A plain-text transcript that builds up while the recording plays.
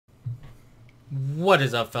What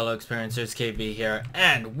is up, fellow experiencers? KV here,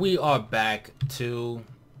 and we are back to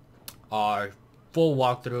our full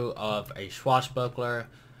walkthrough of a Swashbuckler.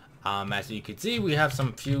 As you can see, we have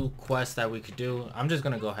some few quests that we could do. I'm just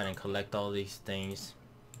gonna go ahead and collect all these things,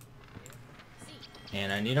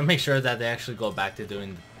 and I need to make sure that they actually go back to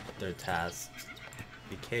doing their tasks,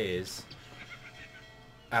 because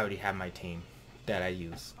I already have my team that I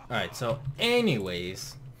use. Alright, so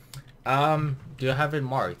anyways, do I have it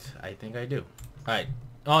marked? I think I do. Alright.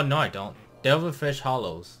 Oh, no I don't. Devilfish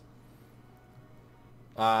Hollows.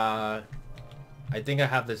 I think I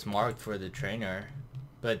have this marked for the trainer.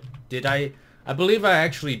 But did I believe I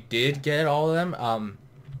actually did get all of them.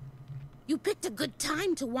 You picked a good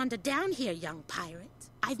time to wander down here, young pirate.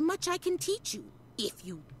 I've much I can teach you, if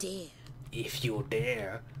you dare. If you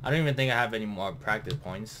dare. I don't even think I have any more practice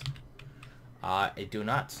points. I do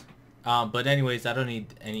not. But anyways, I don't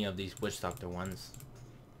need any of these witch doctor ones.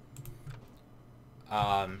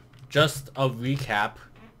 Just a recap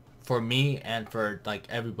for me and for like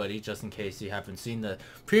everybody, just in case you haven't seen the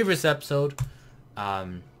previous episode.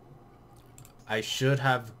 I should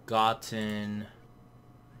have gotten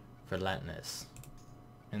relentless,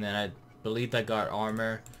 and then I believe I got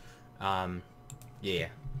armor. Yeah.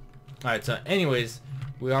 Alright, so anyways,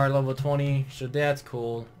 we are level 20, so that's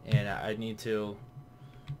cool, and I need to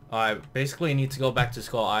I basically need to go back to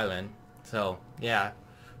Skull Island. So yeah,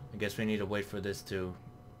 I guess we need to wait for this to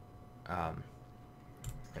there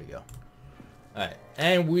we go. Alright,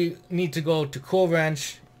 and we need to go to Cool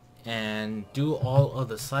Ranch and do all of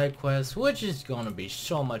the side quests, which is gonna be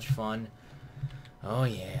so much fun. Oh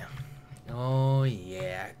yeah. Oh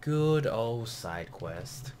yeah, good old side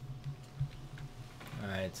quest.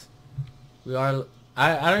 Alright. We are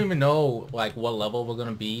I don't even know like what level we're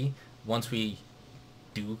gonna be once we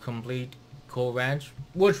do complete Coal Ranch,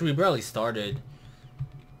 which we barely started,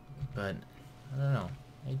 but I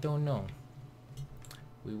don't know.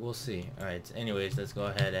 We will see. Alright, anyways, let's go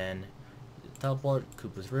ahead and teleport.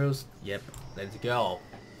 Koopa's Roost. Yep, let's go.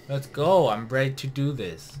 Let's go. I'm ready to do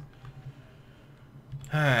this.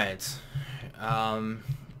 Alright. Have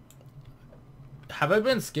I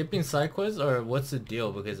been skipping side quests, or what's the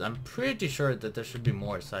deal? Because I'm pretty sure that there should be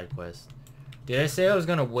more side quests. Did I say I was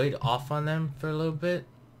gonna wait off on them for a little bit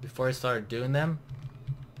before I started doing them?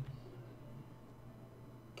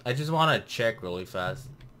 I just want to check really fast,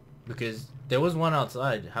 because there was one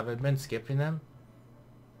outside. Have I been skipping them?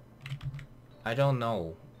 I don't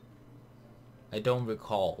know. I don't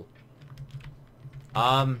recall.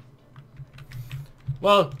 Well,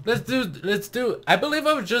 let's do, I believe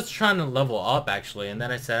I was just trying to level up actually, and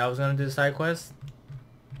then I said I was gonna do the side quest.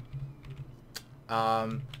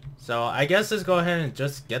 So I guess let's go ahead and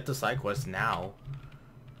just get the side quest now.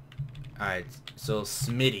 Alright, so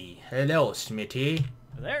Smitty. Hello, Smitty.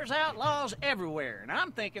 There's outlaws everywhere, and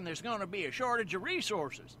I'm thinking there's gonna be a shortage of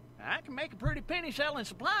resources. I can make a pretty penny selling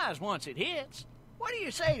supplies once it hits. What do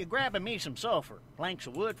you say to grabbing me some sulfur, planks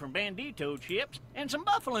of wood from bandito chips, and some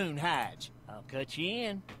buffaloon hides? I'll cut you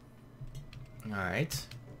in. Alright.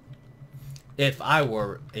 If I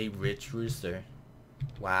were a rich rooster.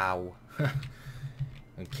 Wow.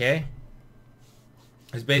 Okay.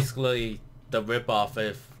 It's basically the ripoff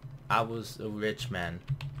if I was a rich man,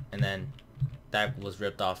 and then that was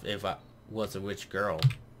ripped off if I was a rich girl.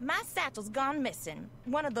 My satchel's gone missing.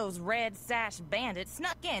 One of those red sash bandits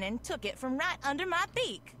snuck in and took it from right under my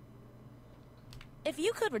beak. If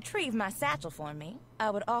you could retrieve my satchel for me,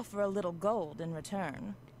 I would offer a little gold in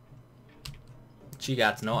return. She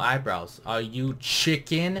got no eyebrows. Are you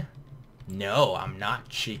chicken? No, I'm not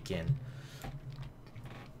chicken.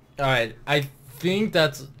 Alright, I think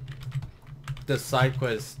that's the side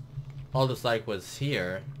quest, all the side quests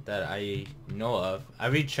here that I know of. I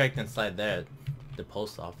rechecked inside there, the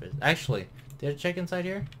post office. Actually, did I check inside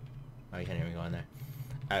here? Oh, you can't even go in there.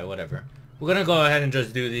 Alright, whatever. We're gonna go ahead and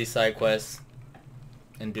just do these side quests,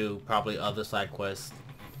 and do probably other side quests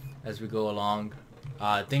as we go along.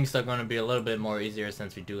 Things are gonna be a little bit more easier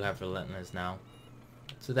since we do have Relentless now.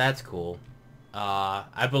 So that's cool.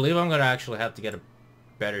 I believe I'm gonna actually have to get a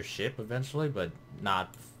better ship eventually, but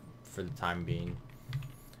not for the time being.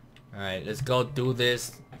 Alright, let's go do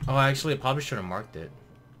this. Oh, actually I probably should have marked it.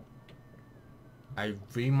 I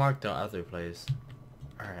remarked the other place.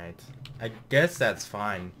 Alright, I guess that's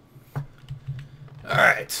fine.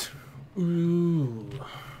 Alright. Ooh.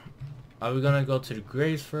 Are we gonna go to the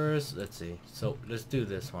graves first? Let's see. So let's do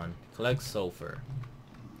this one. Collect sulfur.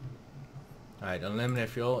 Alright, unlimited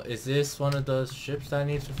fuel. Is this one of those ships that I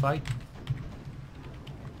need to fight?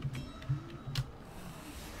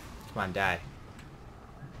 Come on, die.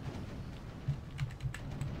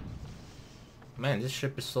 Man, this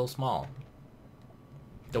ship is so small.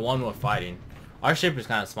 The one we're fighting. Our ship is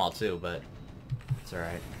kind of small too, but it's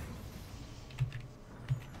alright.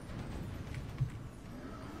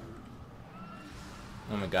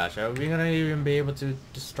 Oh my gosh, are we gonna even be able to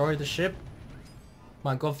destroy the ship?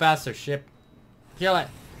 Come on, go faster, ship. Kill it.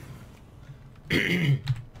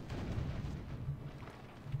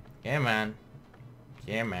 Yeah, man.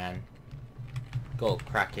 Yeah, man. Go,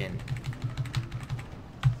 Kraken.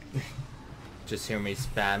 Just hear me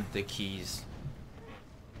spam the keys.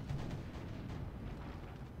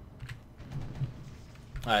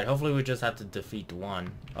 Alright, hopefully we just have to defeat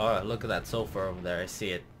one. Oh, look at that sulfur over there. I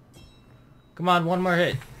see it. Come on, one more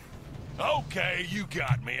hit. Okay, you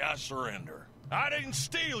got me. I surrender. I didn't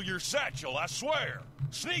steal your satchel, I swear.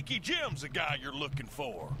 Sneaky Jim's the guy you're looking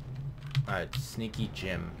for. Alright, Sneaky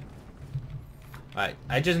Jim. Alright,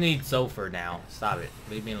 I just need sulfur now. Stop it.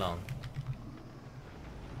 Leave me alone.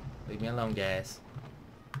 Leave me alone, guys.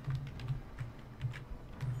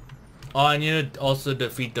 Oh, I need to also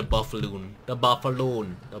defeat the buffaloon. The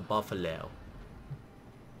buffaloon. The buffalo.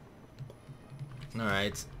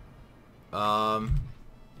 Alright.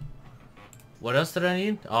 What else did I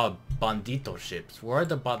need? Oh, bandito ships. Where are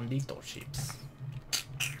the bandito ships?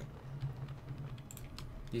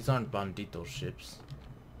 These aren't bandito ships.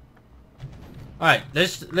 Alright,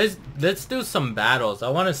 let's do some battles. I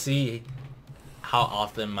want to see how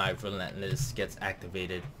often my relentless gets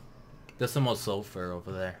activated. There's some more sulfur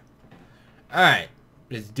over there. Alright,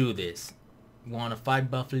 let's do this. You want to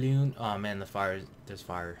fight buffaloon? Oh man, there's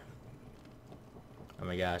fire. Oh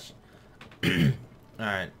my gosh.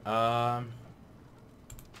 Alright,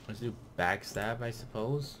 let's do backstab, I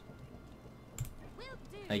suppose.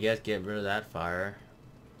 I guess get rid of that fire.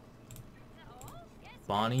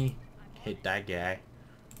 Bonnie, hit that guy.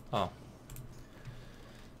 Oh.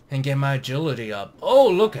 And get my agility up. Oh,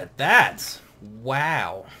 look at that!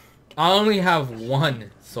 Wow. I only have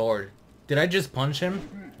one sword. Did I just punch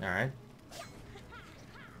him? Alright.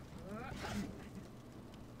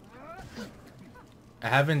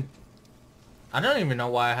 I don't even know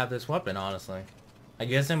why I have this weapon, honestly. I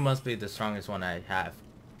guess it must be the strongest one I have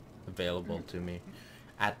available to me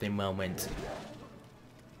at the moment.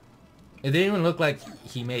 It didn't even look like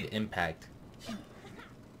he made impact.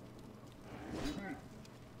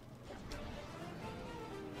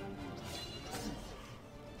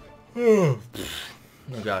 Oh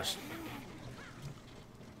gosh.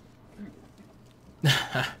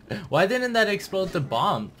 Why didn't that explode the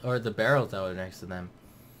bomb or the barrels that were next to them?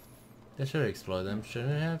 That should explode them,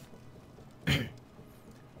 shouldn't it have?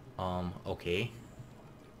 Okay.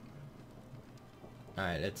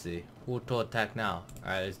 Alright, let's see. Who to attack now?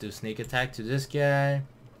 Alright, let's do sneak attack to this guy.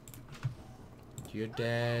 You're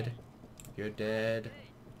dead. You're dead.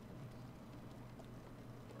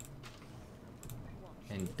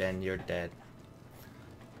 And then you're dead.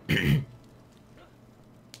 I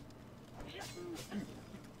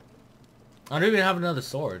don't even have another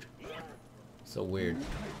sword. So weird.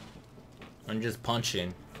 I'm just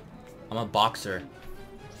punching. I'm a boxer.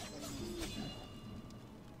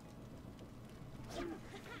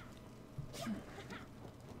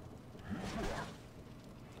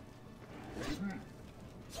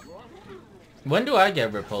 When do I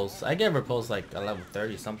get repulsed? I get repulsed like at level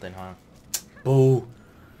 30 something, huh? Boo.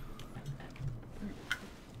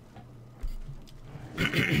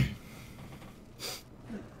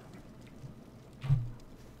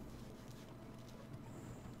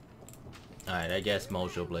 Alright, I guess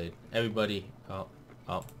Mojo Blade. Everybody. Oh,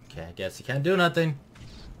 okay. I guess you can't do nothing.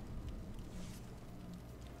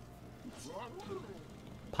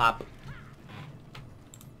 Pop.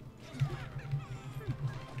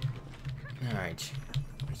 Alright.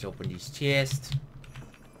 Let's open these chests.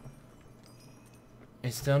 I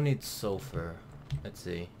still need sulfur. Let's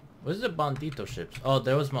see. Where's the bandito ships? Oh,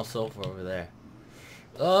 there was more sulfur over there.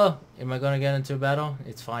 Oh, am I gonna get into a battle?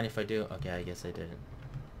 It's fine if I do. Okay, I guess I didn't.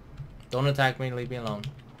 Don't attack me, leave me alone.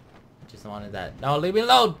 I just wanted that. No, leave me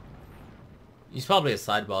alone! He's probably a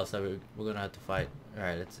side boss that we're gonna have to fight.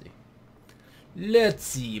 Alright, let's see. Let's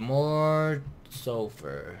see, more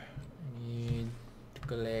sulfur. I need to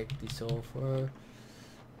collect the sulfur.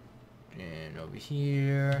 And over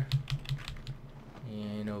here.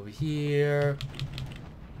 And over here.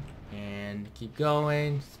 And keep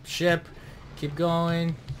going. Ship. Keep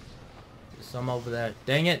going. There's some over there.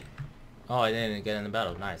 Dang it. Oh, I didn't get in the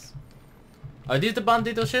battle. Nice. Are these the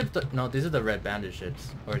bandito ships? No, these are the red bandit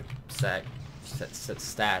ships. Or sag.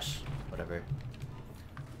 Stash. Whatever.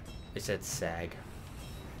 They said sag.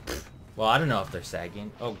 Well, I don't know if they're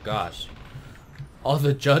sagging. Oh gosh. All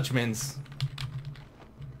the judgments.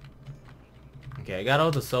 Okay, I got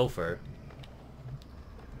all the sulfur.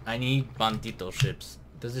 I need bandito ships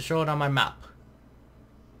Does it show it on my map?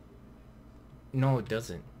 No, it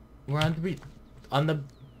doesn't. We're on the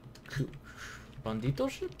bandito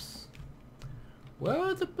ships? Where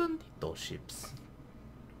are the bandito ships?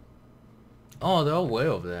 Oh, they're all way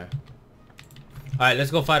over there. Alright,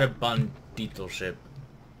 let's go fight a bandito ship.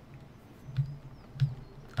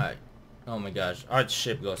 Alright. Oh my gosh, our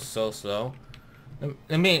ship goes so slow.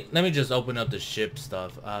 Let me just open up the ship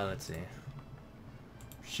stuff. Let's see.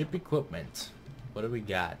 Ship equipment. What do we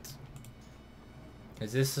got?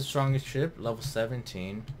 Is this the strongest ship? Level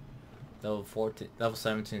 17. Level 14. Level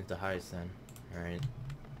 17 is the highest then. Alright.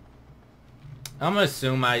 I'm gonna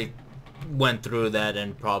assume I went through that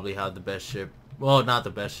and probably had the best ship. Well, not the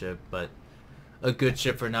best ship, but a good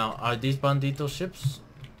ship for now. Are these bandito ships?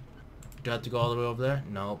 Do I have to go all the way over there?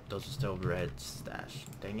 Nope, those are still red stash.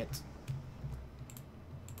 Dang it.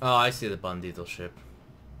 Oh, I see the bandito ship.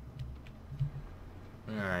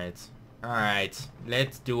 Alright. Alright,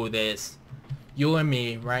 let's do this. You and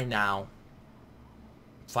me, right now.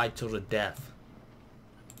 Fight to the death.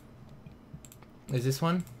 Is this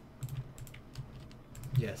one?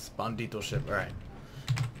 Yes, bandito ship, alright.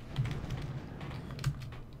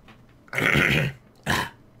 Hey,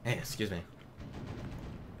 excuse me.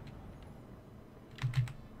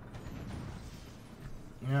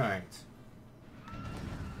 Alright.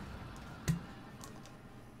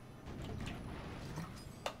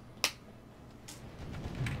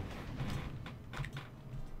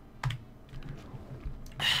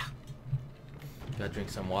 Gotta drink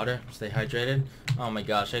some water, stay hydrated. Oh my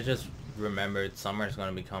gosh, I just remembered summer is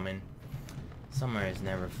gonna be coming. Summer is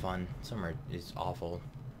never fun. Summer is awful.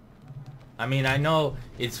 I mean, I know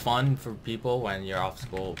it's fun for people when you're off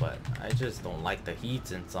school, but I just don't like the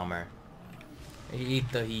heat in summer. I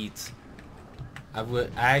hate the heat.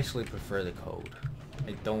 I actually prefer the cold.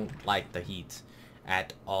 I don't like the heat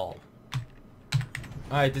at all.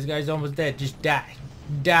 Alright, this guy's almost dead. Just die.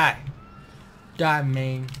 Die. Die,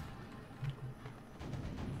 man.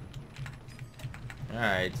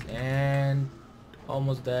 Alright, and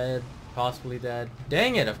almost dead. Possibly dead.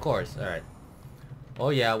 Dang it, of course. Alright. Oh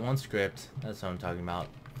yeah, one script. That's what I'm talking about.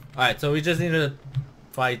 Alright, so we just need to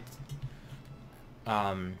fight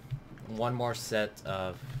one more set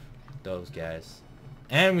of those guys.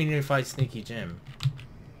 And we need to fight Sneaky Jim.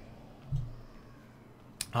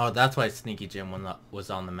 Oh, that's why Sneaky Jim was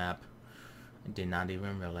on the map. I did not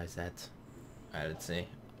even realize that. Alright, let's see.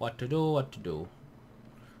 What to do, what to do.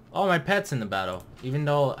 Oh, my pet's in the battle. Even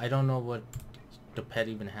though I don't know what the pet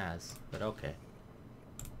even has. But okay.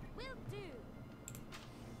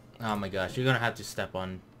 Oh my gosh, you're gonna have to step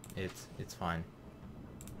on it. It's fine.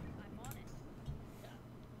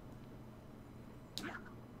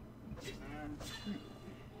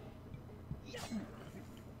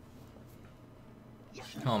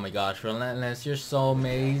 Oh my gosh, Relentless, you're so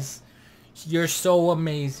amazing. You're so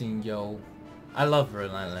amazing, yo. I love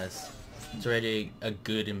Relentless. It's already a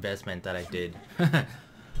good investment that I did.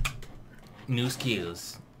 New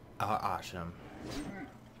skills are awesome.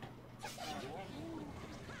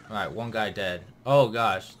 Alright, one guy dead. Oh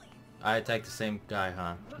gosh. I attacked the same guy,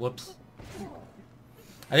 huh? Whoops.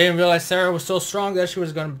 I didn't realize Sarah was so strong that she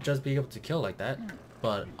was gonna just be able to kill like that.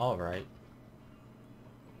 But, alright.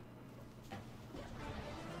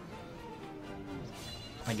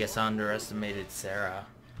 I guess I underestimated Sarah.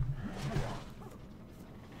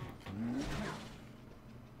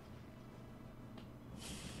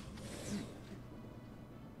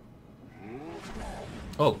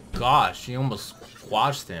 Oh gosh, he almost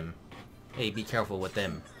squashed him. Hey, be careful with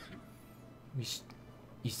him. He's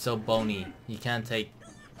so bony. He can't take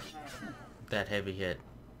that heavy hit.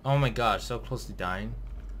 Oh my gosh, so close to dying.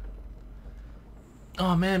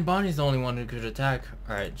 Oh man, Bonnie's the only one who could attack.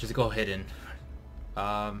 Alright, just go hidden.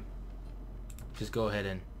 Just go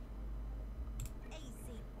hidden.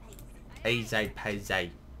 Easy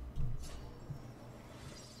peasy.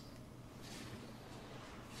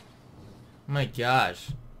 Oh my gosh.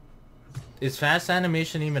 Is fast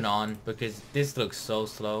animation even on? Because this looks so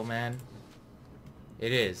slow, man.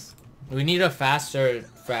 It is. We need a faster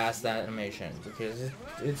fast animation because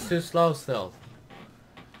it's too slow still.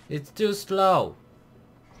 It's too slow.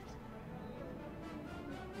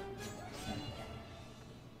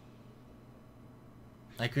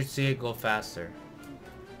 I could see it go faster.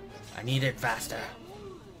 I need it faster.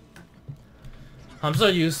 I'm so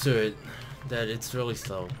used to it that it's really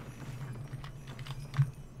slow.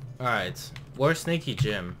 Alright, where's Sneaky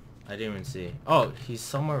Jim? I didn't even see. Oh, he's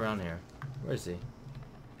somewhere around here. Where is he?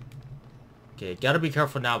 Okay, gotta be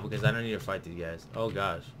careful now because I don't need to fight these guys. Oh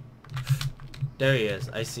gosh. There he is.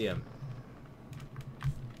 I see him.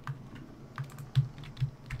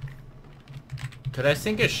 Could I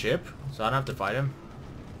sink his ship so I don't have to fight him?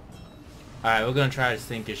 Alright, we're gonna try to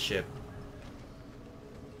sink his ship.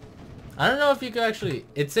 I don't know if you could actually...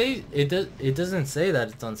 It doesn't say that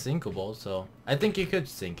it's unsinkable, so... I think you could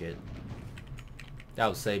sink it. That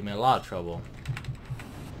would save me a lot of trouble.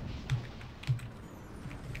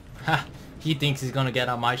 Ha! He thinks he's gonna get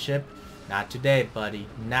on my ship? Not today, buddy.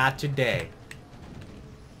 Not today.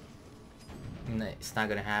 It's not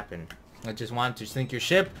gonna happen. I just want to sink your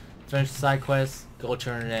ship, finish the side quest, go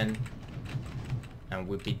turn it in, and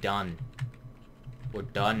we'll be done. We're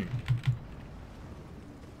done.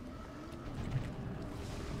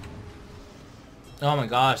 Oh my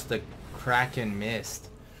gosh, the Kraken missed.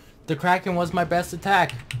 The Kraken was my best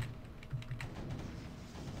attack.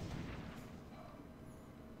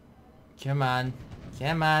 Come on.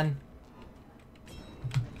 Come on.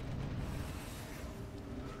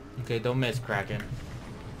 Okay, don't miss, Kraken.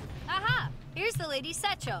 Aha! Here's the lady's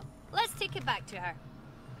satchel. Let's take it back to her.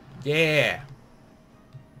 Yeah.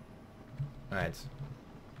 Alright.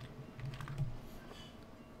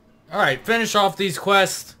 Alright, finish off these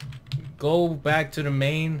quests. Go back to the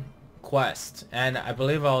main quest. And I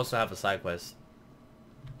believe I also have a side quest.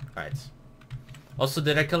 Alright. Also,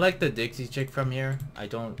 did I collect the Dixie chick from here? I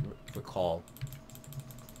don't recall.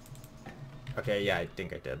 Okay, yeah, I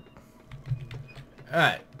think I did.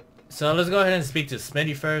 Alright. So let's go ahead and speak to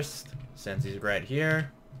Smitty first, since he's right here.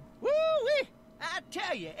 Woo-wee! I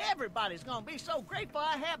tell you, everybody's gonna be so grateful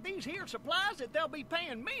I have these here supplies that they'll be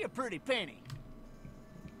paying me a pretty penny.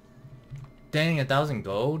 Dang, 1,000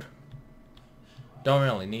 gold? Don't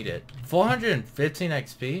really need it. 415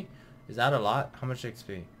 XP? Is that a lot? How much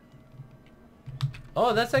XP?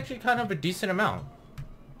 Oh, that's actually kind of a decent amount.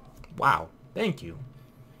 Wow. Thank you.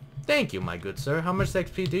 Thank you, my good sir. How much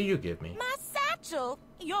XP do you give me? My satchel!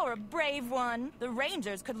 You're a brave one. The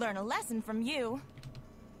Rangers could learn a lesson from you.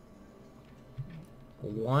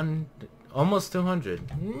 Almost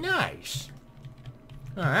 200. Nice.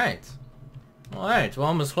 Alright. Alright, we're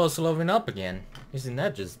almost close to leveling up again. Isn't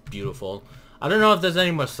that just beautiful? I don't know if there's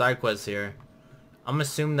any more side quests here. I'm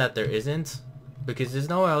assuming that there isn't, because there's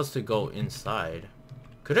nowhere else to go inside.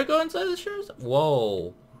 Could I go inside the shores?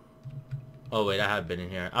 Whoa. Oh wait, I have been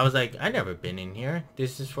in here. I was like, I never been in here.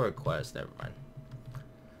 This is for a quest, never mind.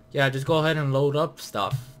 Yeah, just go ahead and load up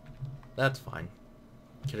stuff. That's fine.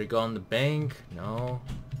 Could I go on the bank? No.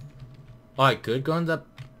 Oh, I could go on the...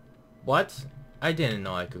 What? I didn't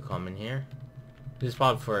know I could come in here. This is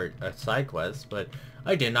probably for a side quest, but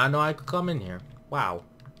I did not know I could come in here. Wow.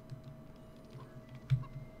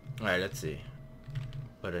 Alright, let's see.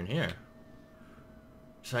 What in here?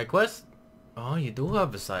 Side quest? Oh, you do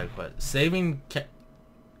have a side quest. Saving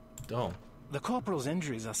Oh. The corporal's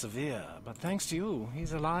injuries are severe, but thanks to you,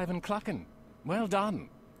 he's alive and clucking. Well done.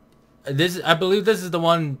 I believe this is the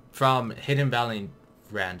one from Hidden Valley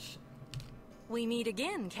Ranch. We meet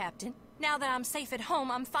again, Captain. Now that I'm safe at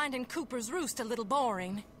home, I'm finding Cooper's Roost a little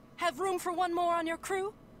boring. Have room for one more on your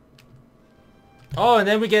crew? Oh, and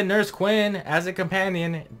then we get Nurse Quinn as a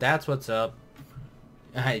companion. That's what's up.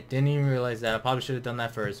 I didn't even realize that. I probably should have done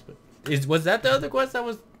that first. But was that the other quest that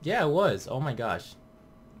was... Yeah, it was. Oh my gosh.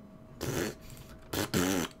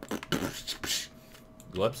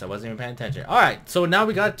 Whoops, I wasn't even paying attention. Alright, so now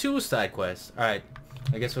we got 2 side quests. Alright,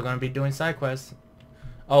 I guess we're going to be doing side quests.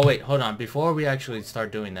 Oh wait, hold on. Before we actually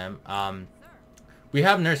start doing them, we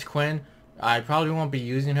have Nurse Quinn. I probably won't be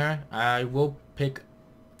using her. I will pick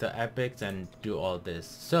the epics and do all this.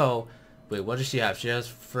 So, wait, what does she have? She has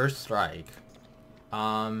First Strike.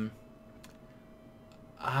 I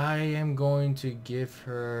am going to give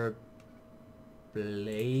her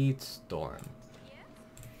Blade Storm.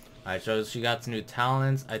 Alright, so she got some new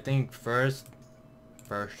talents. I think first.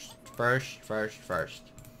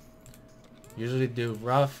 Usually do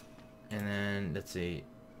rough, and then let's see.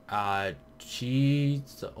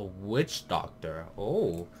 She's a witch doctor.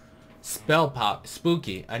 Oh, spell pop,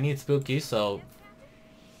 spooky. I need spooky, so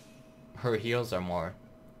her heals are more.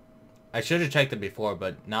 I should have checked it before,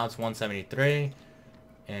 but now it's 173,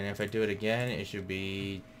 and if I do it again, it should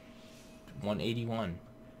be 181.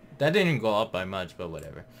 That didn't go up by much, but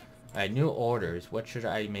whatever. Alright, new orders. What should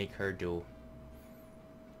I make her do?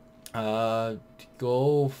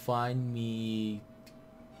 Go find me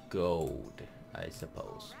gold, I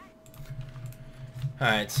suppose.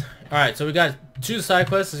 Alright, so we got 2 side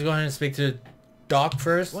quests. Let's go ahead and speak to Doc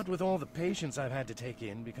first. What with all the patients I've had to take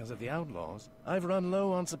in because of the outlaws, I've run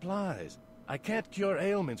low on supplies. I can't cure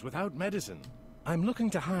ailments without medicine. I'm looking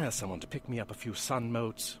to hire someone to pick me up a few sun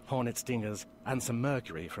motes, hornet stingers, and some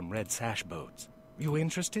mercury from red sash boats. You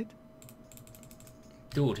interested?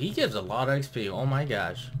 Dude, he gives a lot of XP. Oh my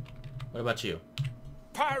gosh. What about you?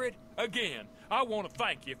 Pirate, again, I want to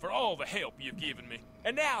thank you for all the help you've given me.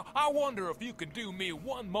 And now, I wonder if you can do me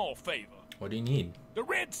one more favor. What do you need? The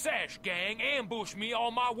Red Sash Gang ambushed me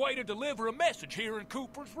on my way to deliver a message here in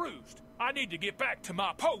Cooper's Roost. I need to get back to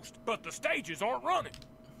my post, but the stages aren't running.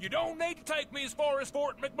 You don't need to take me as far as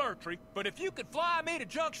Fort McMurtry, but if you could fly me to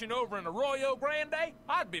Junction over in Arroyo Grande,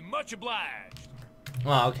 I'd be much obliged.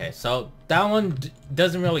 Well, okay, so that one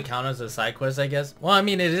doesn't really count as a side quest, I guess. Well, I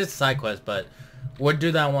mean, it is a side quest, but we'll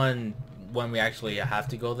do that one when we actually have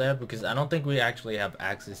to go there, because I don't think we actually have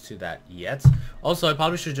access to that yet. Also, I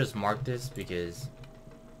probably should just mark this because,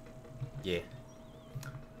 yeah.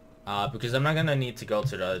 Because I'm not gonna need to go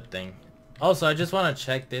to the other thing. Also, I just want to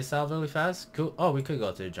check this out really fast. Cool. Oh, we could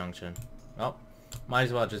go to the junction. Oh, might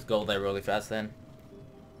as well just go there really fast then.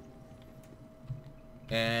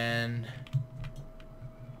 And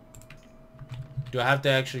do I have to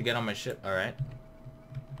actually get on my ship? Alright.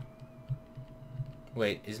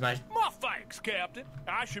 Wait, is my... My thanks, Captain.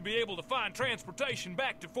 I should be able to find transportation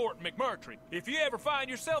back to Fort McMurtry. If you ever find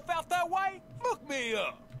yourself out that way, look me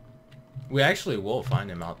up. We actually will find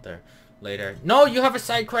him out there later. No, you have a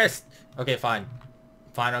side quest! Okay, fine.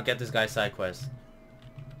 Fine, I'll get this guy's side quest.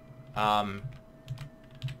 From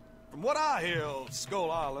what I hear of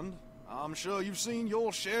Skull Island, I'm sure you've seen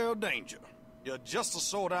your share of danger. You're just the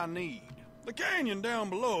sort I need. The canyon down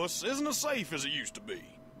below us isn't as safe as it used to be.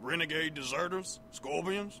 Renegade deserters,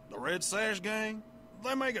 scorpions, the Red Sash Gang,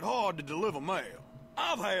 they make it hard to deliver mail.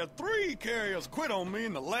 I've had 3 carriers quit on me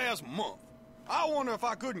in the last month. I wonder if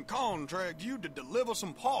I couldn't contract you to deliver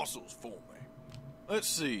some parcels for me. Let's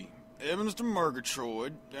see, Evans to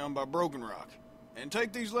Murgatroyd, down by Broken Rock. And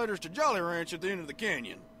take these letters to Jolly Ranch at the end of the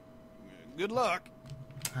canyon. Good luck.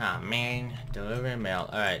 Ah, man. Delivering mail.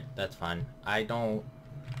 Alright, that's fine. I don't...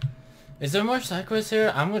 Is there more side quests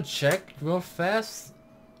here? I'm gonna check real fast.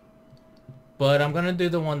 But I'm gonna do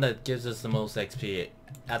the one that gives us the most XP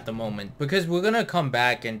at the moment. Because we're gonna come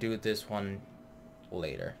back and do this one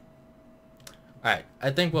later. Alright,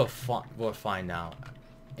 I think we'll find out.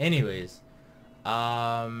 Anyways.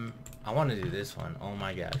 I want to do this one. Oh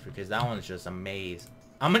my gosh. Because that one's just amazing.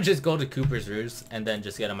 I'm gonna just go to Cooper's Roost and then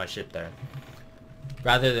just get on my ship there.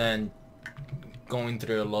 Rather than going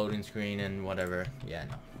through a loading screen and whatever. Yeah,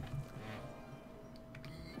 no.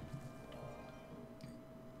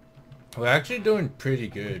 We're actually doing pretty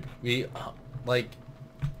good. We, like,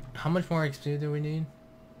 how much more XP do we need?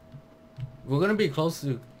 We're gonna be close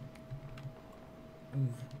to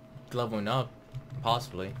leveling up,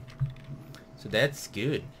 possibly. So that's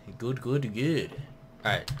good. Good.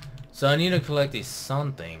 Alright, so I need to collect these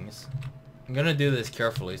sun things. I'm gonna do this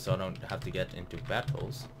carefully so I don't have to get into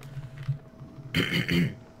battles.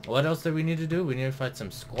 What else do we need to do? We need to fight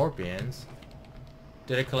some scorpions.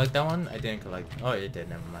 Did I collect that one? I didn't collect. Oh, it did.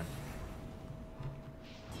 Never mind.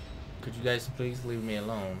 Could you guys please leave me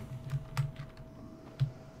alone?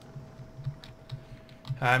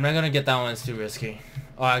 I'm not gonna get that one. It's too risky.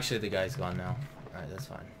 Oh, actually, the guy's gone now. Alright, that's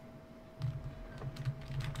fine.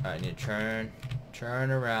 Alright, I need to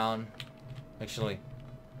turn around. Actually,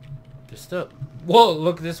 just up. Whoa,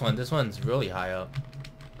 look at this one. This one's really high up.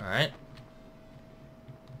 Alright.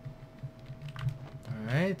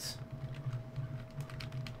 Alright.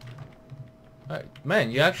 Alright, man,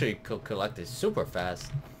 you actually could collect this super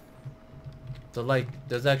fast. So, like,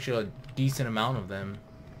 there's actually a decent amount of them.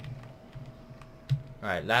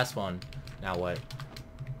 Alright, last one. Now what?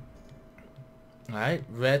 Alright,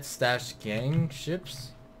 Red Sash Gang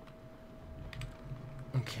ships.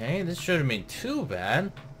 Okay, this shouldn't be too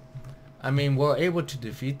bad. I mean, we're able to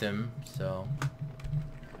defeat them, so...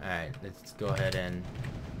 Alright, let's go ahead and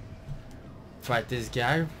fight this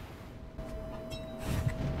guy.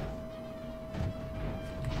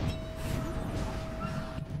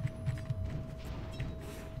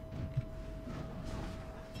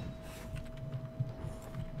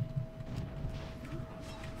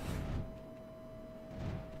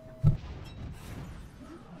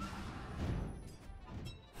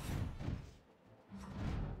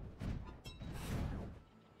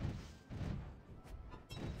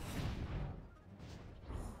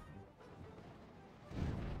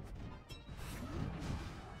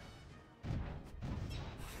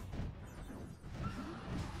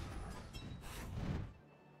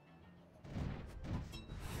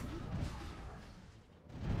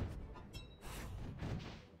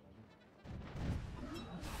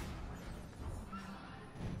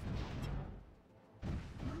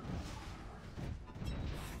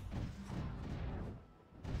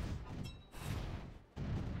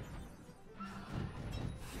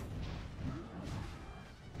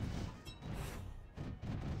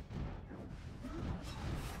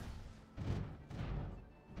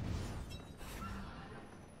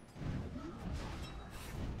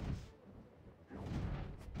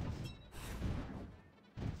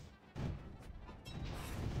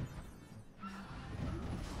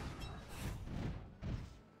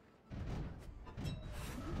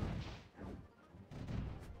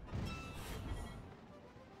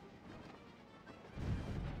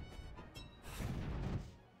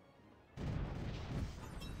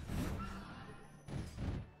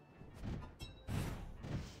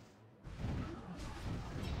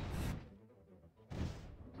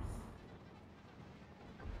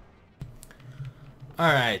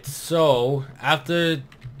 Alright, so after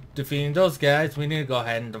defeating those guys, we need to go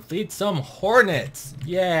ahead and defeat some hornets.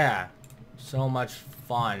 Yeah, so much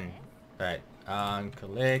fun. Alright,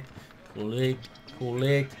 collect.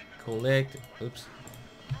 Oops.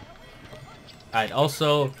 Alright,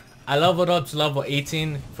 also, I leveled up to level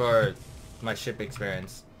 18 for my ship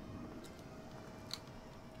experience.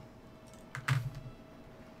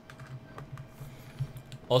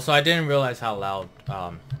 Also, I didn't realize how loud,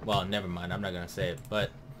 well, never mind, I'm not gonna say it,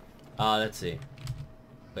 but, let's see.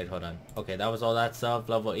 Wait, hold on. Okay, that was all that stuff,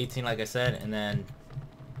 level 18 like I said, and then,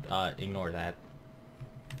 ignore that.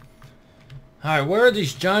 Alright, where are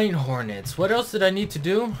these giant hornets? What else did I need to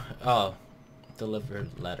do? Oh, deliver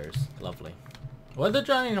letters. Lovely. What are the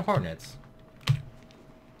giant hornets?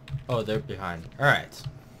 Oh, they're behind. Alright.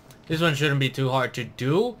 This one shouldn't be too hard to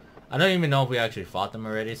do. I don't even know if we actually fought them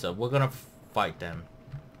already, so we're gonna fight them.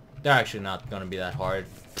 They're actually not gonna be that hard.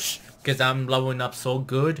 Because I'm leveling up so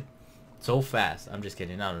good. So fast. I'm just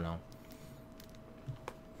kidding. I don't know.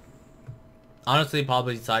 Honestly,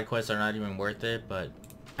 probably side quests are not even worth it, but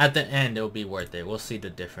at the end, it'll be worth it. We'll see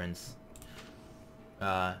the difference.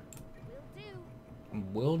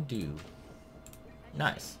 Will do.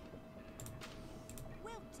 Nice.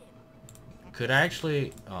 Could I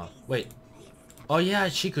actually... Oh, wait. Oh, yeah,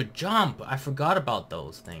 she could jump. I forgot about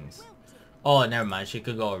those things. Oh, never mind. She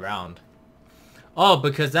could go around. Oh,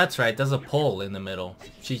 because that's right. There's a pole in the middle.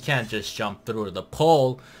 She can't just jump through the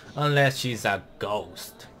pole unless she's a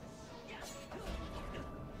ghost.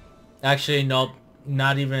 Actually, nope.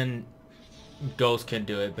 Not even ghosts can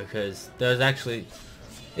do it because there's actually...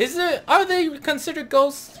 Are they considered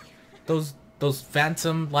ghosts? Those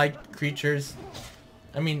phantom-like creatures?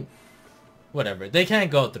 I mean, whatever. They can't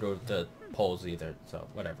go through the poles either, so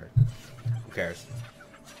whatever. Who cares?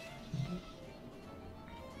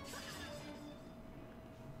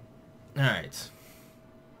 Alright.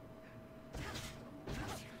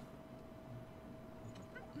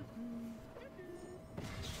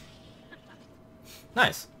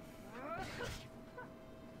 Nice.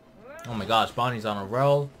 Oh my gosh, Bonnie's on a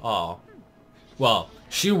roll. Oh. Well,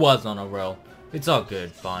 she was on a roll. It's all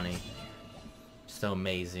good, Bonnie. So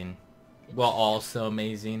amazing. Well, all so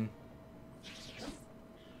amazing.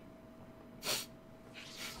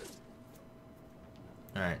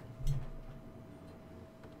 Alright.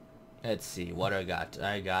 Let's see, what I got?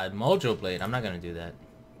 I got Mojo Blade. I'm not gonna do that.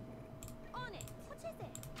 On it. What is it?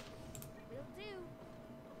 Will do.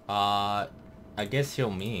 I guess heal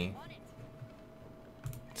me.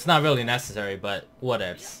 It's not really necessary, but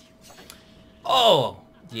whatevs. Oh!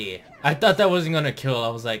 Yeah. I thought that wasn't gonna kill. I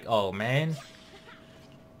was like, oh man.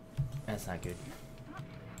 That's not good.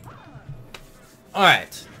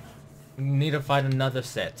 Alright. We need to find another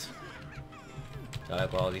set.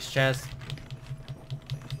 Collect all these chests.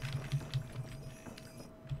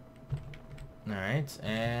 Alright,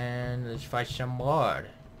 and let's fight some more.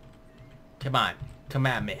 Come on. Come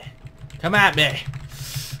at me. Come at me!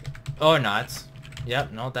 Or not.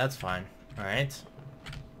 Yep, no, that's fine. Alright.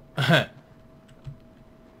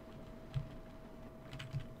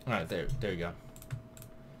 Alright, there you go.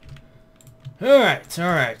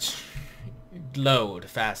 Alright. Load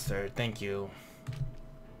faster, thank you.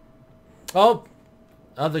 Oh!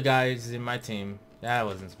 Other guys in my team. That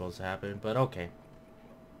wasn't supposed to happen, but okay.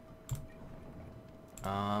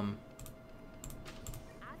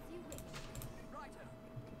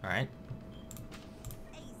 Alright.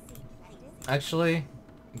 Actually,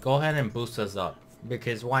 go ahead and boost us up.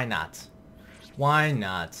 Because why not? Why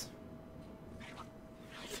not?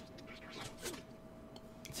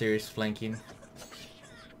 Serious flanking.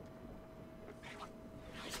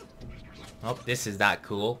 Oh, this is not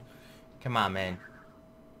cool. Come on, man.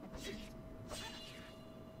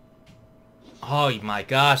 Oh my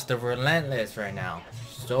gosh, they're relentless right now.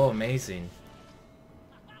 So amazing.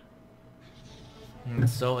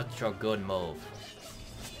 Such a good move.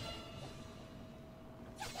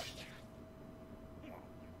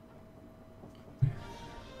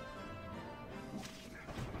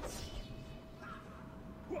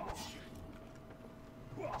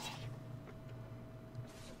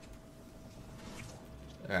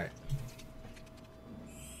 Alright.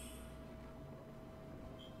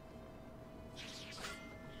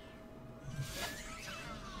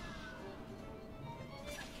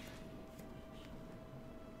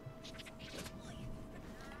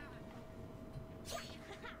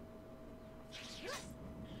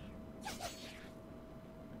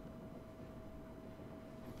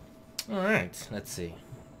 Alright, let's see.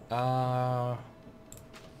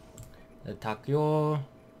 Attack you.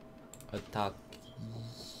 Attack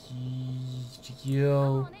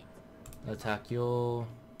you. Attack you.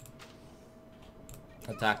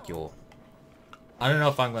 Attack you. I don't know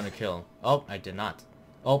if I'm gonna kill. Oh, I did not.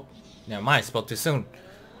 Oh, never mind. Spoke too soon.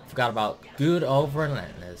 Forgot about good old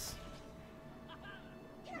Relentless.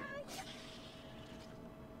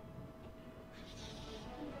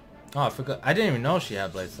 Oh, I forgot. I didn't even know she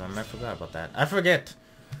had Blades on. I forgot about that. I forget.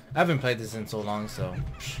 I haven't played this in so long, so.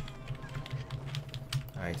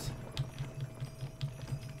 Alright.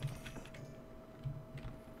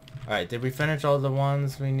 Alright, did we finish all the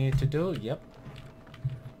ones we need to do? Yep.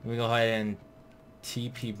 We go ahead and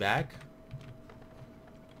TP back.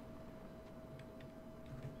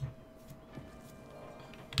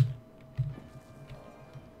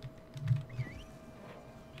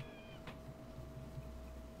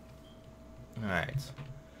 Alright.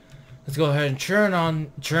 Let's go ahead and churn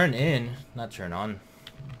in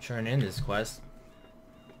this quest.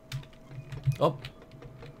 Oh.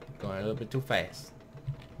 Going a little bit too fast.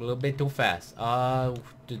 A little bit too fast.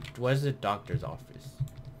 Where's the doctor's office?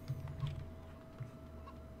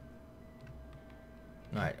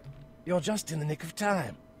 Alright. You're just in the nick of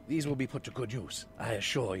time. These will be put to good use, I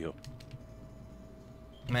assure you.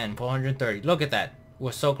 Man, 430. Look at that.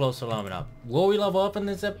 We're so close to leveling up. Will we level up in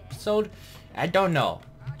this episode? I don't know.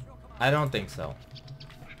 I don't think so.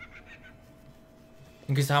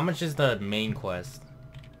 Because how much is the main quest?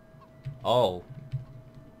 Oh.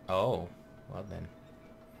 Oh. Well then.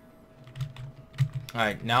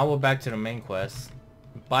 Alright, now we're back to the main quest.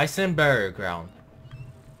 Bison Burial Ground.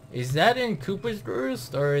 Is that in Cooper's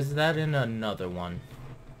Roost or is that in another one?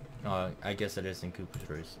 Oh, I guess it is in Cooper's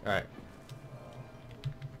Roost. Alright.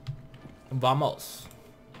 Vamos.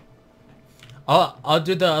 I'll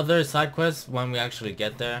do the other side quests when we actually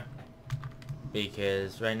get there.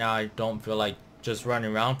 Because right now I don't feel like just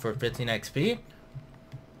running around for 15 XP.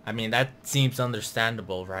 I mean, that seems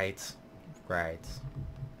understandable, right? Right.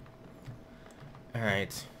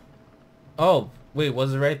 Alright. Oh, wait,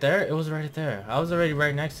 was it right there? It was right there. I was already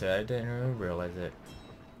right next to it. I didn't even realize it.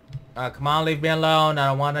 Come on, leave me alone. I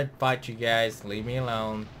don't want to fight you guys. Leave me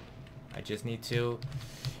alone. I just need to.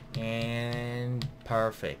 And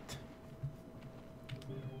perfect.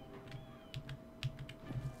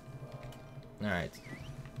 Alright.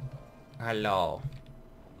 Hello.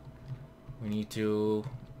 We need to...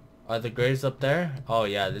 Are the graves up there? Oh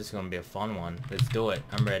yeah, this is gonna be a fun one. Let's do it.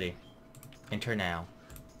 I'm ready. Enter now.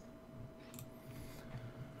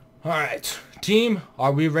 Alright. Team,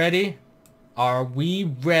 are we ready? Are we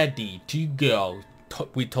ready to go?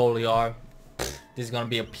 We totally are. This is gonna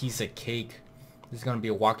be a piece of cake. This is gonna be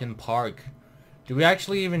a walk-in park. Do we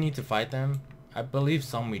actually even need to fight them? I believe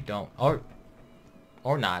some we don't. Or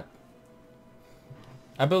not.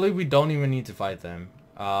 I believe we don't even need to fight them.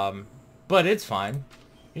 But it's fine.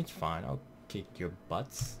 It's fine. I'll kick your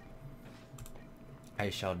butts.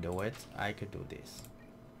 I shall do it. I could do this.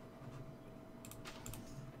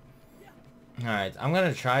 Alright, I'm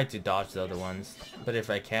gonna try to dodge the other ones. But if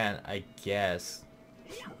I can't, I guess.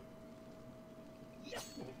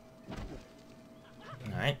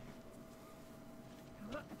 Alright.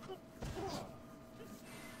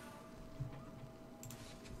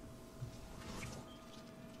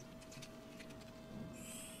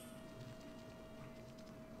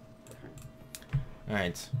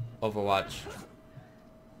 Alright, Overwatch.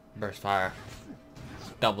 Burst fire.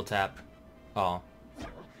 Double tap. Oh.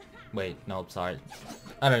 Wait, nope, sorry.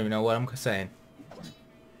 I don't even know what I'm saying.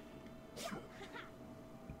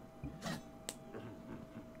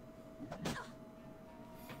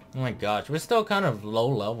 Oh my gosh, we're still kind of low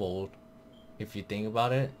leveled. If you think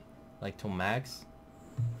about it. Like to max.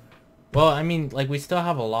 Well, I mean, like we still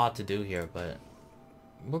have a lot to do here, but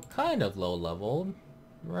we're kind of low leveled.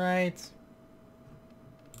 Right?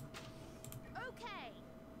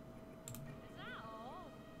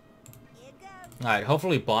 Alright,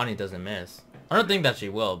 hopefully Bonnie doesn't miss. I don't think that she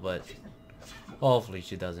will, but hopefully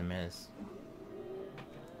she doesn't miss.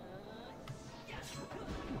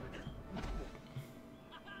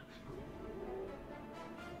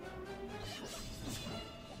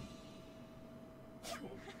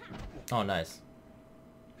 Oh, nice.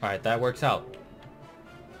 Alright, that works out.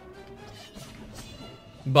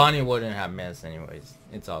 Bonnie wouldn't have missed anyways.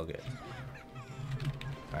 It's all good.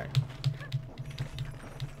 Alright.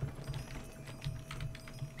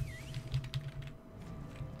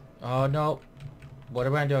 Oh no. What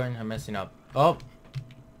am I doing? I'm messing up. Oh.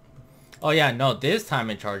 Oh yeah, no, this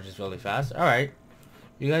time it charges really fast. Alright.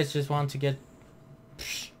 You guys just want to get...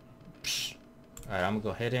 Alright, I'm gonna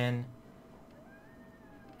go hit in.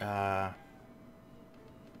 Dang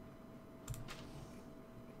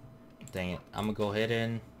it. I'm gonna go hit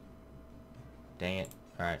in. Dang it.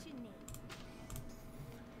 Alright.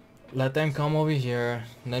 Let them come over here.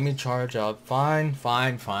 Let me charge up. Fine,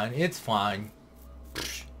 fine, fine. It's fine.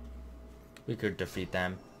 We could defeat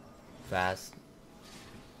them fast.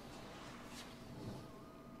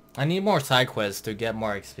 I need more side quests to get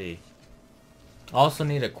more XP. I also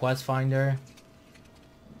need a quest finder,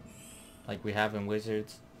 like we have in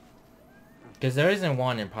Wizards. Because there isn't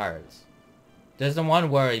one in Pirates. There's the one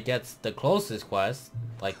where it gets the closest quest,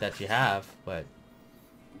 like that you have, but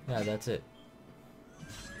yeah, that's it.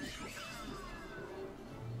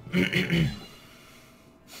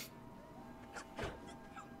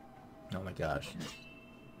 Oh my gosh.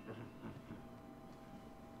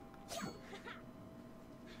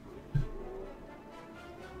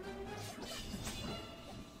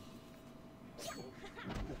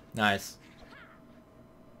 Nice.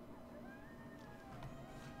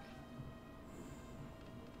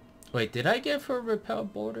 Wait, did I get for repel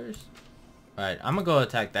borders? Alright, I'm gonna go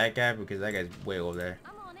attack that guy because that guy's way over there.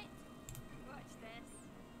 I'm on it. Watch this.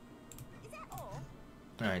 Is that all?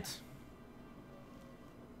 Alright.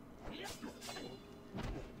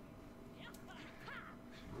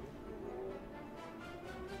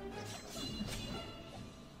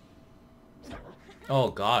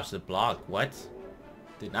 Oh gosh, the block. What?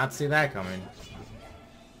 Did not see that coming.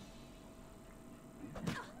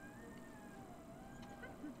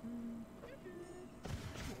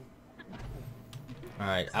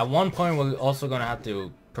 Alright, at one point we're also gonna have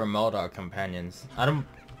to promote our companions.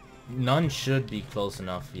 None should be close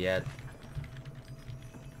enough yet.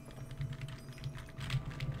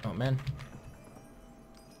 Oh man.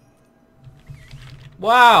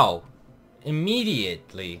 Wow!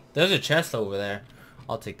 Immediately. There's a chest over there.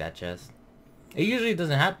 I'll take that chest. It usually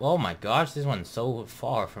doesn't happen. Oh my gosh, this one's so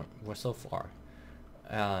far from... We're so far.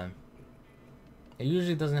 It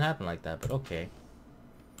usually doesn't happen like that, but okay.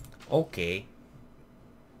 Okay.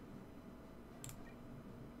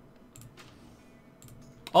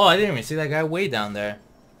 Oh, I didn't even see that guy way down there.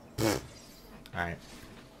 Alright.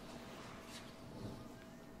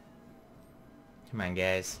 Come on,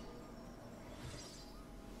 guys.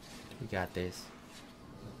 We got this.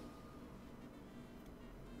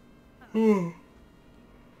 Oh,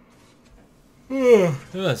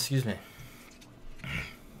 excuse me.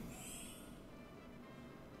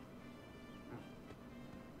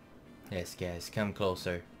 Yes, guys, come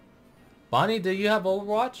closer. Bonnie, do you have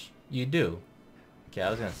Overwatch? You do. Okay, I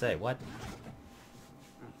was gonna say, what?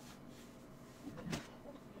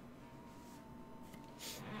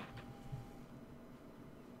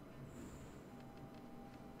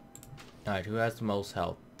 Alright, who has the most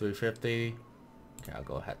health? 350? Okay, I'll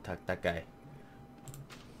go ahead and attack that guy.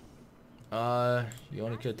 You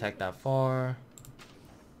only could attack that far.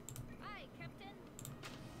 Hi, Captain.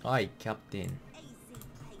 Hi, Captain.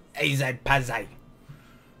 Easy peasy.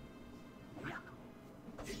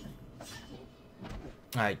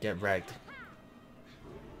 Alright, get wrecked.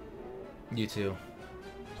 You too.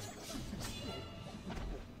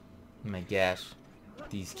 Oh my gosh.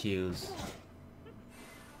 These queues.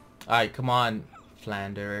 Alright, come on,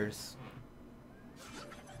 Flanders.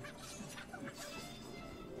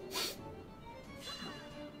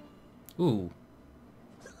 Ooh.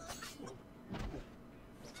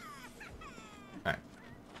 Alright.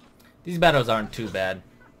 These battles aren't too bad.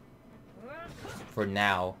 For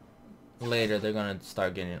now. Later, they're gonna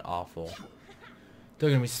start getting awful.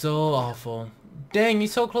 They're gonna be so awful. Dang,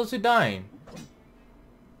 he's so close to dying.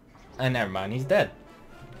 And never mind, he's dead.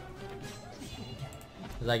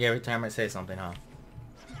 It's like every time I say something, huh?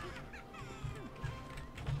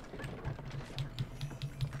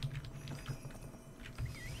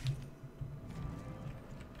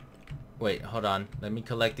 Wait, hold on. Let me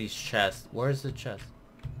collect these chests. Where's the chest?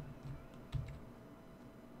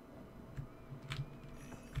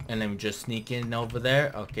 And then we just sneak in over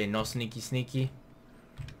there. Okay, no sneaky.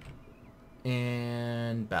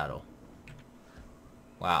 And battle.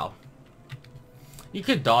 Wow. You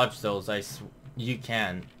could dodge those. You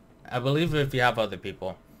can. I believe if you have other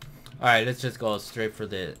people. Alright, let's just go straight for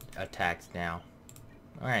the attacks now.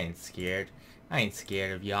 I ain't scared. I ain't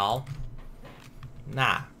scared of y'all.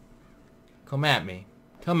 Nah. Come at me.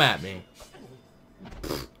 Come at me.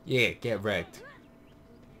 Yeah, get wrecked.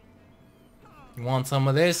 You want some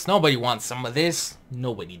of this? Nobody wants some of this.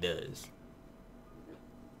 Nobody does.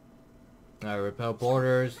 Alright, repel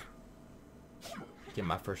borders. Get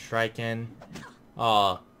my first strike in.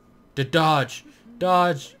 The dodge.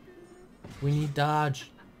 Dodge. We need dodge.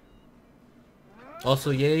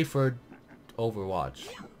 Also, yay for Overwatch.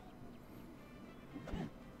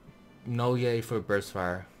 No yay for burst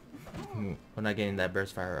fire. We're not getting that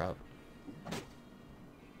burst fire up.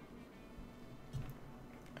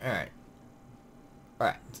 Alright.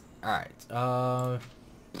 Alright. Alright, die.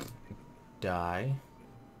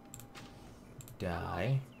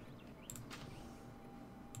 Die.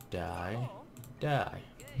 Die. Die.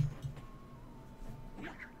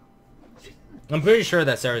 I'm pretty sure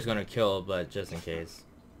that Sarah's gonna kill, but just in case.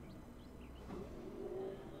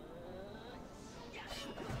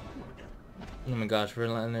 Oh my gosh,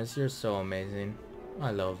 Relentless, you're so amazing.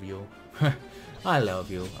 I love you. I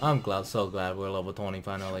love you. I'm so glad we're level 20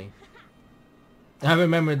 finally. I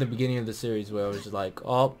remember at the beginning of the series where I was just like,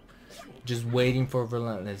 oh, just waiting for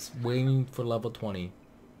Relentless, waiting for level 20.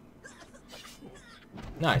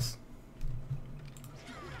 Nice.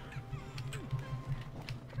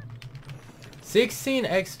 16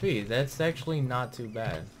 XP, that's actually not too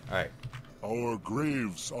bad. Alright. Our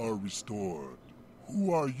graves are restored.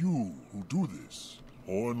 Who are you who do this?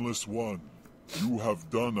 Hornless one, you have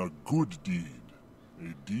done a good deed.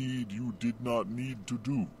 A deed you did not need to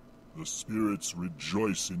do. The spirits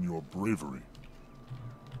rejoice in your bravery.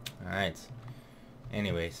 Alright.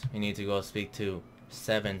 Anyways, we need to go speak to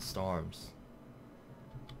 7 Storms.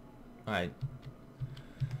 Alright.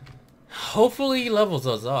 Hopefully he levels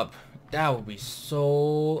us up. That would be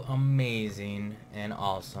so amazing and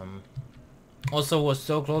awesome. Also, we're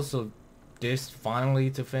so close to this finally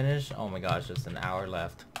to finish. Oh my gosh, just an hour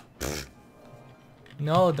left.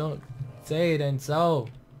 No, don't say it and so.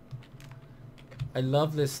 I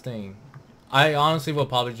love this thing. I honestly will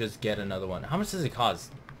probably just get another one. How much does it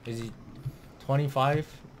cost? Is it 25?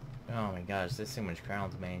 Oh my gosh, there's so much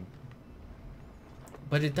crowns, man.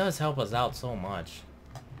 But it does help us out so much.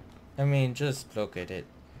 I mean, just look at it.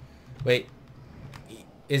 Wait,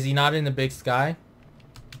 is he not in the big sky?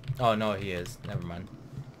 Oh no, he is. Never mind.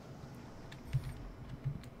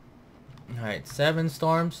 Alright, 7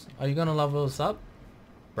 Storms. Are you gonna level us up?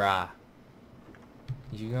 Bruh.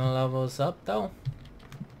 You gonna level us up though?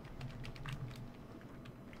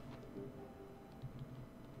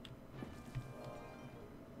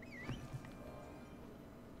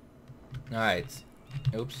 Alright.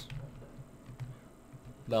 Oops.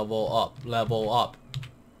 Level up. Level up.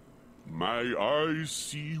 My eyes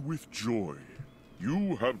see with joy.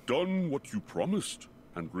 You have done what you promised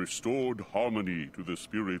and restored harmony to the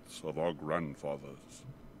spirits of our grandfathers.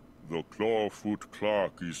 The Clawfoot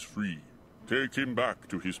Clark is free. Take him back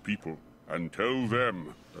to his people and tell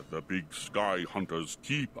them that the big sky hunters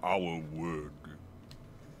keep our word.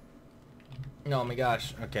 Oh my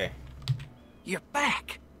gosh, okay. You're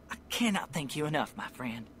back! I cannot thank you enough, my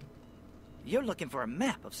friend. You're looking for a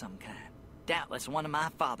map of some kind. Doubtless one of my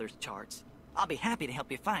father's charts. I'll be happy to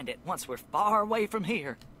help you find it once we're far away from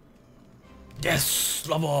here. Yes!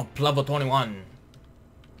 Level up! Level 21!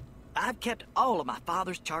 I've kept all of my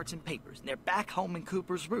father's charts and papers, and they're back home in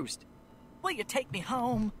Cooper's Roost. Will you take me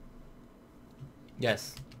home?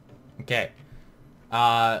 Yes. Okay.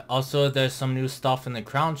 Also, there's some new stuff in the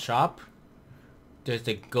crown shop. There's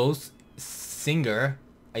the Ghost Singer.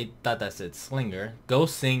 I thought that said Slinger.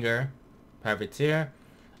 Ghost Singer. Privateer.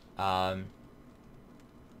 A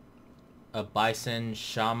Bison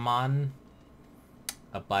Shaman.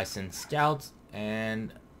 A Bison Scout.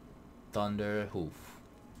 And Thunder Hoof.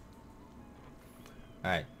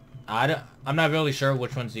 Alright. I'm not really sure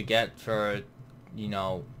which ones you get for, you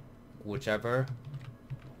know, whichever.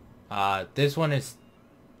 This one is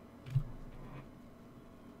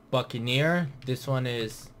Buccaneer. This one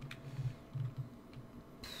is...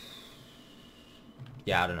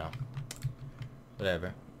 yeah, I don't know.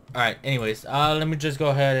 Whatever. Alright, anyways, let me just go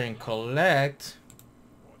ahead and collect.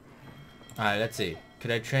 Alright, let's see.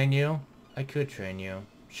 Could I train you? I could train you.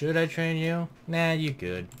 Should I train you? Nah, you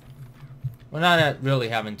good. We're not really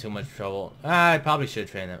having too much trouble. I probably should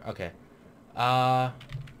train them. Okay. Oh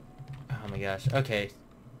my gosh. Okay.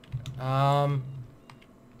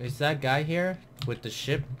 Is that guy here with the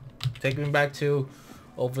ship? Take me back to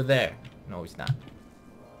over there. No, he's not.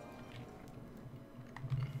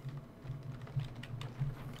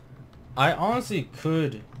 I honestly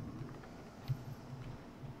could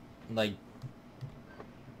like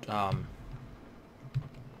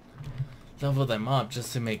level them up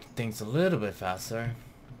just to make things a little bit faster.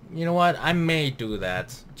 You know what? I may do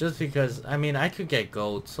that just because, I mean, I could get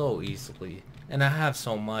gold so easily and I have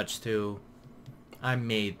so much too. I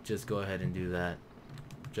may just go ahead and do that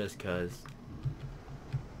just cause.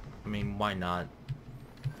 I mean, why not?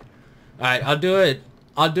 Alright, I'll do it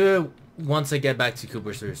once I get back to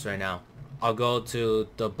Cooper's Roost right now. I'll go to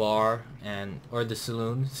the bar or the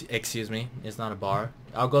saloon, excuse me, it's not a bar.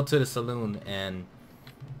 I'll go to the saloon and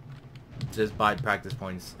just buy practice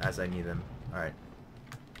points as I need them. Alright.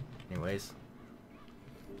 Anyways.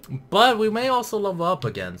 But we may also level up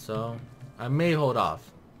again, so I may hold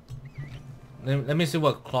off. Let me see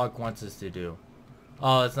what Clark wants us to do.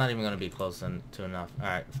 Oh, it's not even gonna be close to enough.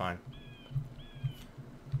 Alright, fine.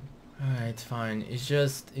 Alright, fine. It's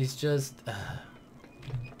just...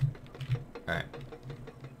 Alright.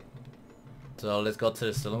 So let's go to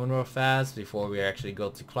the saloon real fast before we actually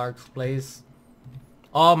go to Clark's place.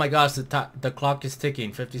 Oh my gosh, the clock is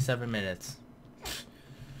ticking. 57 minutes.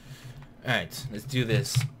 Alright, let's do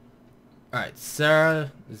this. Alright,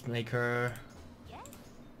 Sarah, let's make her...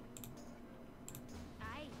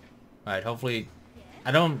 Alright, hopefully...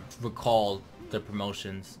 I don't recall the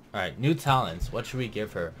promotions. Alright, new talents. What should we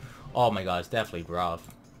give her? Oh my gosh, definitely rough.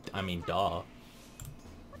 I mean, duh.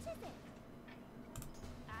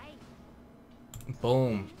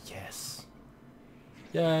 Boom. Yes.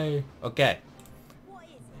 Yay. Okay.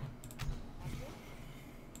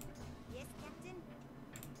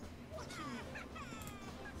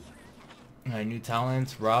 Alright, new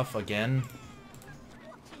talents. Rough again.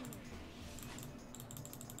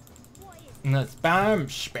 No, spam.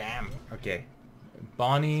 Spam. Okay.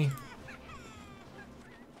 Bonnie.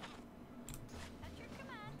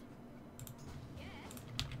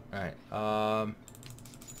 Alright.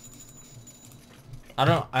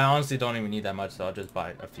 I honestly don't even need that much, so I'll just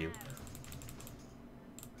buy a few.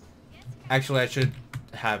 Actually, I should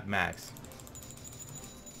have max.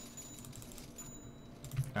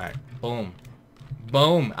 Alright, boom.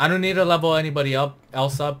 Boom! I don't need to level anybody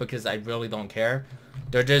else up because I really don't care.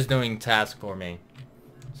 They're just doing tasks for me.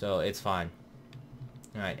 So, it's fine.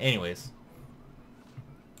 Alright, anyways.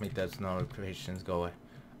 Make those notifications go away.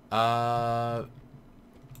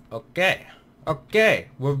 Okay. Okay,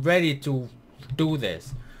 we're ready to do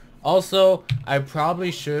this. Also, I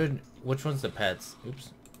probably should... Which one's the pets?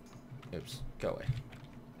 Oops. Oops. Go away.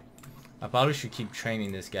 I probably should keep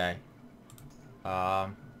training this guy.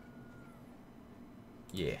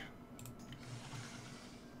 Yeah.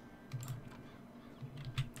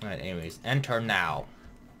 Alright, anyways. Enter now.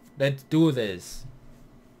 Let's do this.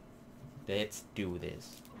 Let's do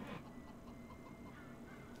this.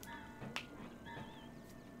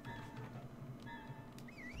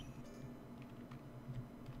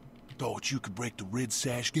 Thought you could break the Red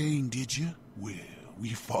Sash gang, did you? Well, we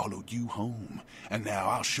followed you home, and now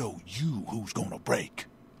I'll show you who's gonna break.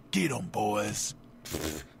 Get 'em, boys.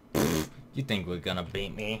 You think we're gonna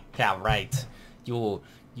beat me? Yeah, right. You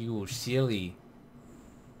silly.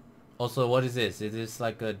 Also, what is this? Is this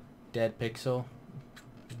like a dead pixel?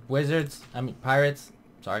 Wizards? I mean, pirates?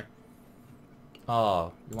 Sorry.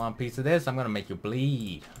 Oh, you want a piece of this? I'm gonna make you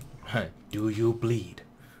bleed. Do you bleed?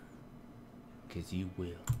 'Cause you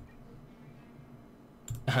will.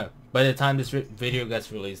 By the time this video gets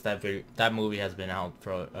released, that movie has been out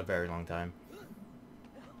for a very long time.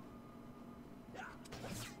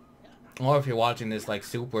 Or if you're watching this like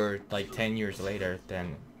super like 10 years later,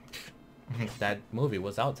 then that movie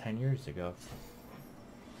was out 10 years ago.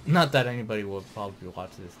 Not that anybody will probably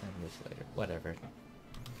watch this 10 years later. Whatever.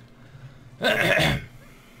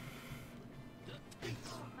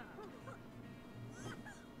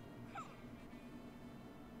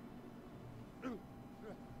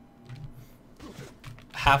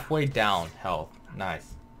 Halfway down health.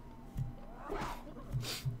 Nice.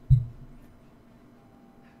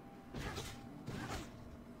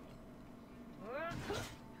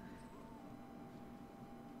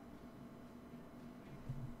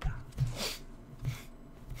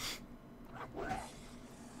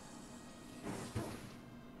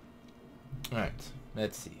 Alright,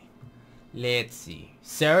 let's see. Let's see.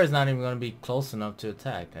 Sarah's not even going to be close enough to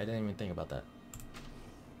attack. I didn't even think about that.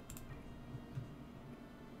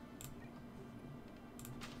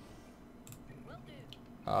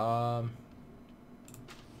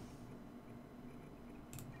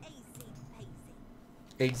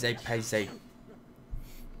 Easy peasy.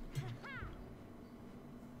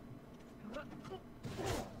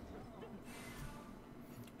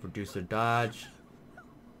 Producer dodge.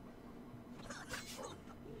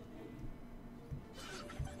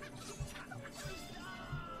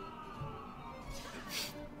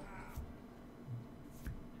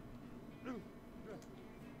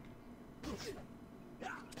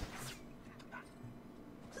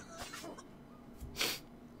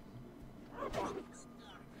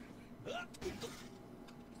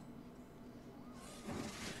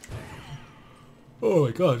 Oh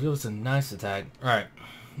my gosh, that was a nice attack. Alright,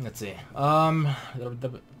 let's see.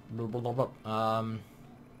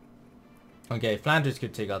 Okay, Flanders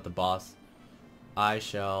could take out the boss. I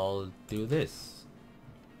shall do this.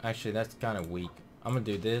 Actually, that's kind of weak. I'm gonna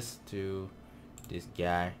do this to this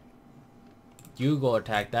guy. You go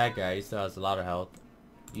attack that guy. He still has a lot of health.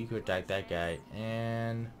 You go attack that guy.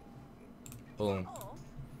 And... boom.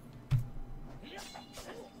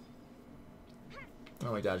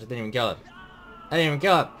 Oh my gosh, I didn't even kill it. I didn't even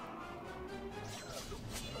kill it.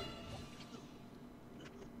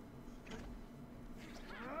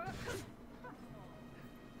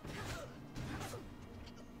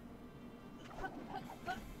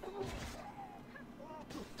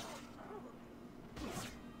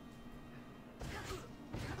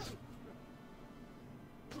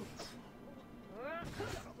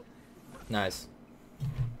 Nice.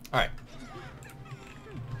 Alright.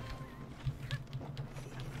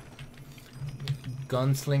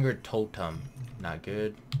 Gunslinger Totem. Not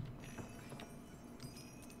good.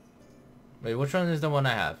 Wait, which one is the one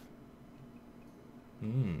I have?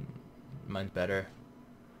 Mine's better.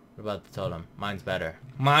 What about the totem? Mine's better.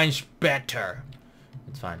 Mine's better!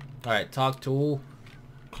 It's fine. Alright, talk to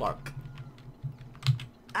Clark.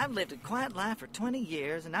 I've lived a quiet life for 20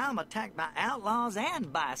 years, and I'm attacked by outlaws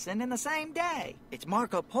and bison in the same day. It's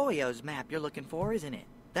Marco Pollo's map you're looking for, isn't it?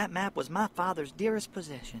 That map was my father's dearest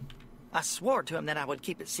possession. I swore to him that I would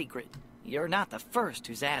keep it secret. You're not the first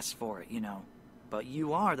who's asked for it, you know. But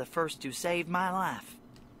you are the first to save my life.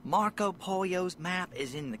 Marco Pollo's map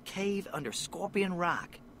is in the cave under Scorpion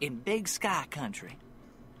Rock, in Big Sky Country.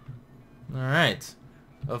 Alright.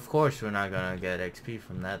 Of course we're not gonna get XP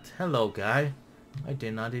from that. Hello, guy. I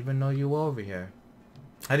did not even know you were over here.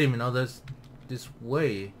 I didn't even know this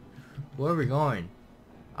way. Where are we going?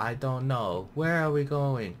 I don't know. Where are we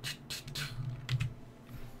going?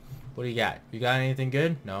 What do you got? You got anything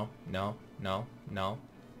good? No, no, no, no,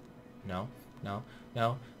 no, no,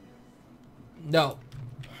 no, no.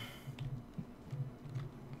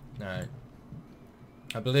 Alright.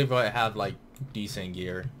 I believe I have like decent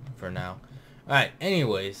gear for now. Alright,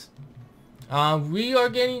 anyways. We are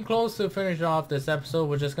getting close to finish off this episode.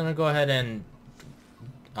 We're just gonna go ahead and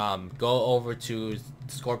go over to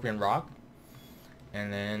Scorpion Rock,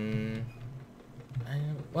 and then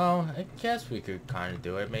well, I guess we could kind of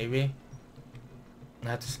do it. Maybe I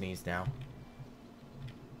have to sneeze now.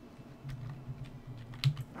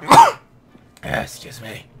 Excuse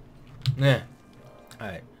me. Yeah.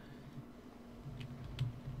 Alright.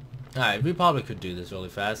 Alright, we probably could do this really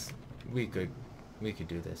fast. We could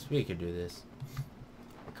do this. We could do this.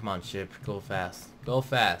 Come on, ship. Go fast. Go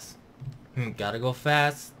fast. Gotta go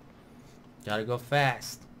fast. Gotta go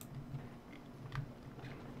fast.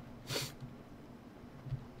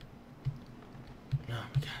 Oh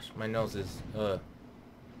my gosh. My nose is,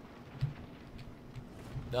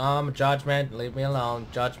 judgment. Leave me alone.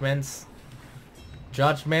 Judgments.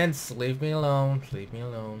 Judgments. Leave me alone. Leave me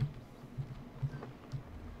alone.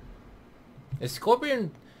 Is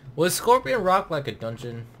Scorpion... Was Scorpion Rock like a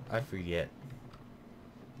dungeon? I forget.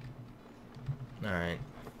 Alright.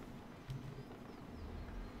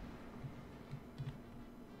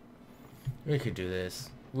 We could do this.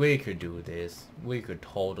 We could do this. We could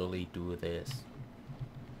totally do this.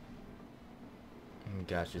 Oh my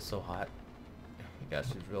gosh, it's so hot. Oh my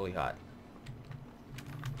gosh, it's really hot.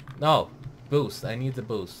 No! Boost. I need the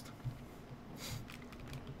boost.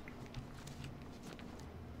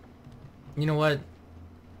 You know what?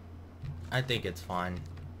 I think it's fine.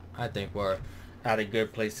 I think we're at a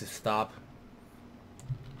good place to stop.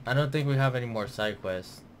 I don't think we have any more side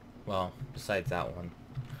quests. Well, besides that one.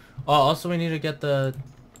 Oh, also we need to get the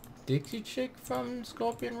Dixie chick from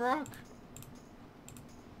Scorpion Rock?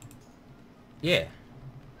 Yeah.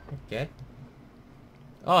 Okay.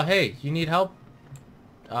 Oh, hey, you need help?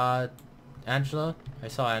 Angela? I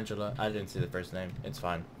saw Angela. I didn't see the first name. It's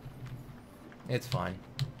fine. It's fine.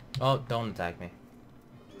 Oh, don't attack me.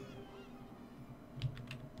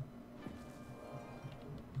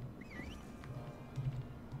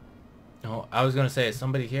 Oh, I was gonna say, is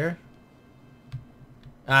somebody here?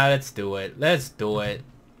 Let's do it. Let's do it.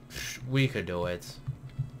 We could do it.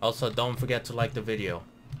 Also, don't forget to like the video.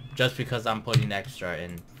 Just because I'm putting extra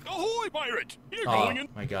in. Ahoy, pirate! You're Oh going in.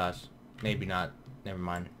 my gosh. Maybe not. Never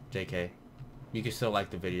mind. JK. You can still like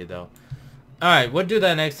the video though. Alright, we'll do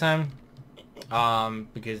that next time.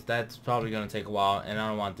 Because that's probably gonna take a while, and I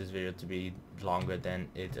don't want this video to be longer than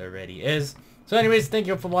it already is. So anyways, thank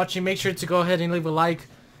you for watching. Make sure to go ahead and leave a like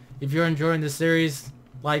if you're enjoying the series.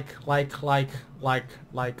 Like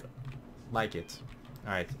it.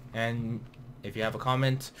 Alright, and if you have a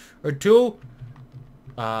comment or two,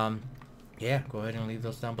 yeah, go ahead and leave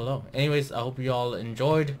those down below. Anyways, I hope you all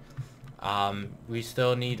enjoyed. We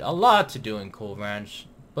still need a lot to do in Cool Ranch,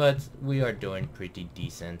 but we are doing pretty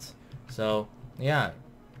decent. So yeah,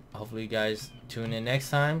 hopefully you guys tune in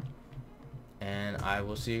next time, and I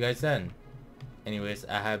will see you guys then. Anyways,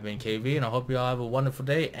 I have been KV, and I hope you all have a wonderful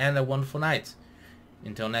day and a wonderful night.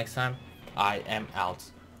 Until next time, I am out.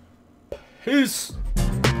 Peace!